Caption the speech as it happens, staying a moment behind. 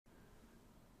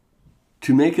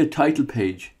To make a title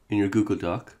page in your Google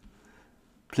Doc,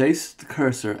 place the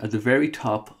cursor at the very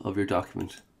top of your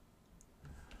document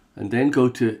and then go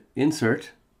to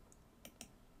Insert,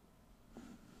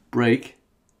 Break,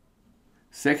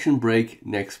 Section Break,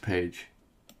 Next Page.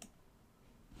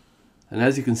 And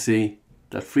as you can see,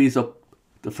 that frees up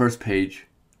the first page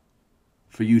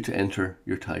for you to enter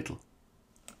your title.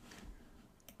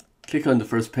 Click on the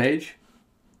first page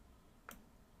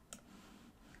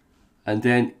and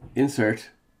then insert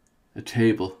a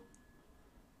table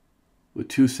with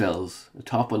two cells, a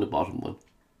top and a bottom one.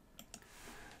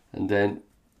 And then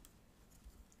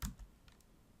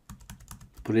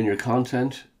put in your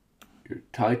content, your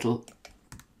title,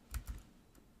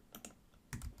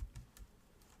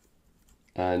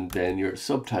 and then your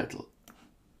subtitle.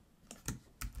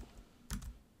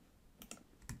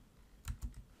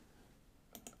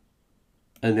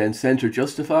 And then center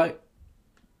justify.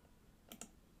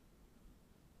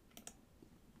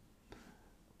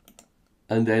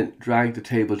 And then drag the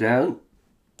table down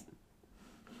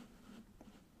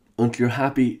until you're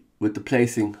happy with the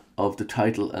placing of the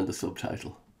title and the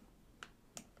subtitle.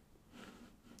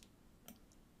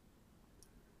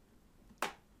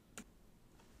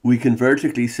 We can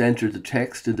vertically center the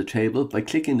text in the table by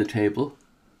clicking the table,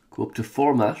 go up to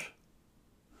Format,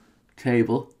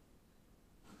 Table,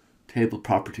 Table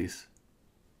Properties.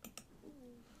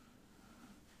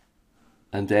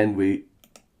 And then we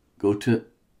go to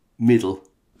Middle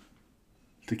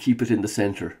to keep it in the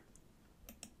center.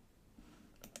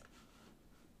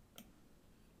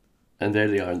 And there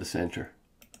they are in the center.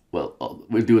 Well,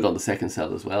 we'll do it on the second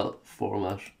cell as well.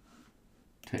 Format,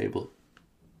 Table,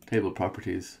 Table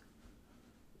Properties,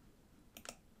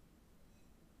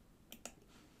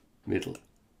 Middle.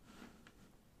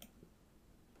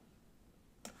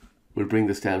 We'll bring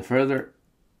this down further.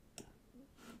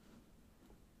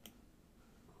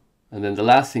 And then the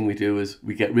last thing we do is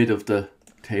we get rid of the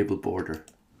table border.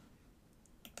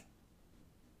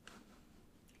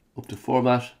 Up to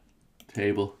Format,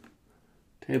 Table,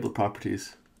 Table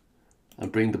Properties,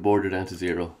 and bring the border down to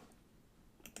 0.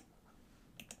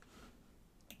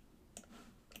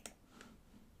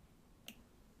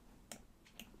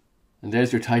 And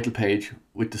there's your title page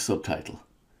with the subtitle.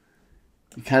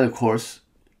 You can, of course,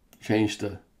 change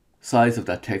the size of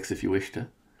that text if you wish to.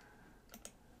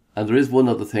 And there is one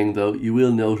other thing though, you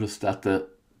will notice that the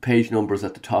page number is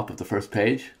at the top of the first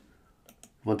page.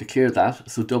 You want to clear that,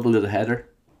 so double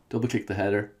click the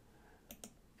header,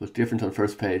 but different on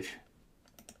first page,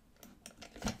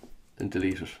 and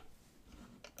delete it.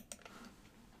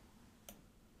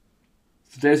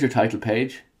 So there's your title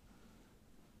page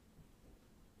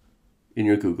in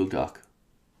your Google Doc.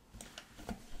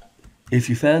 If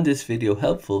you found this video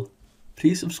helpful,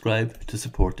 please subscribe to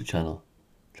support the channel.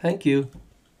 Thank you.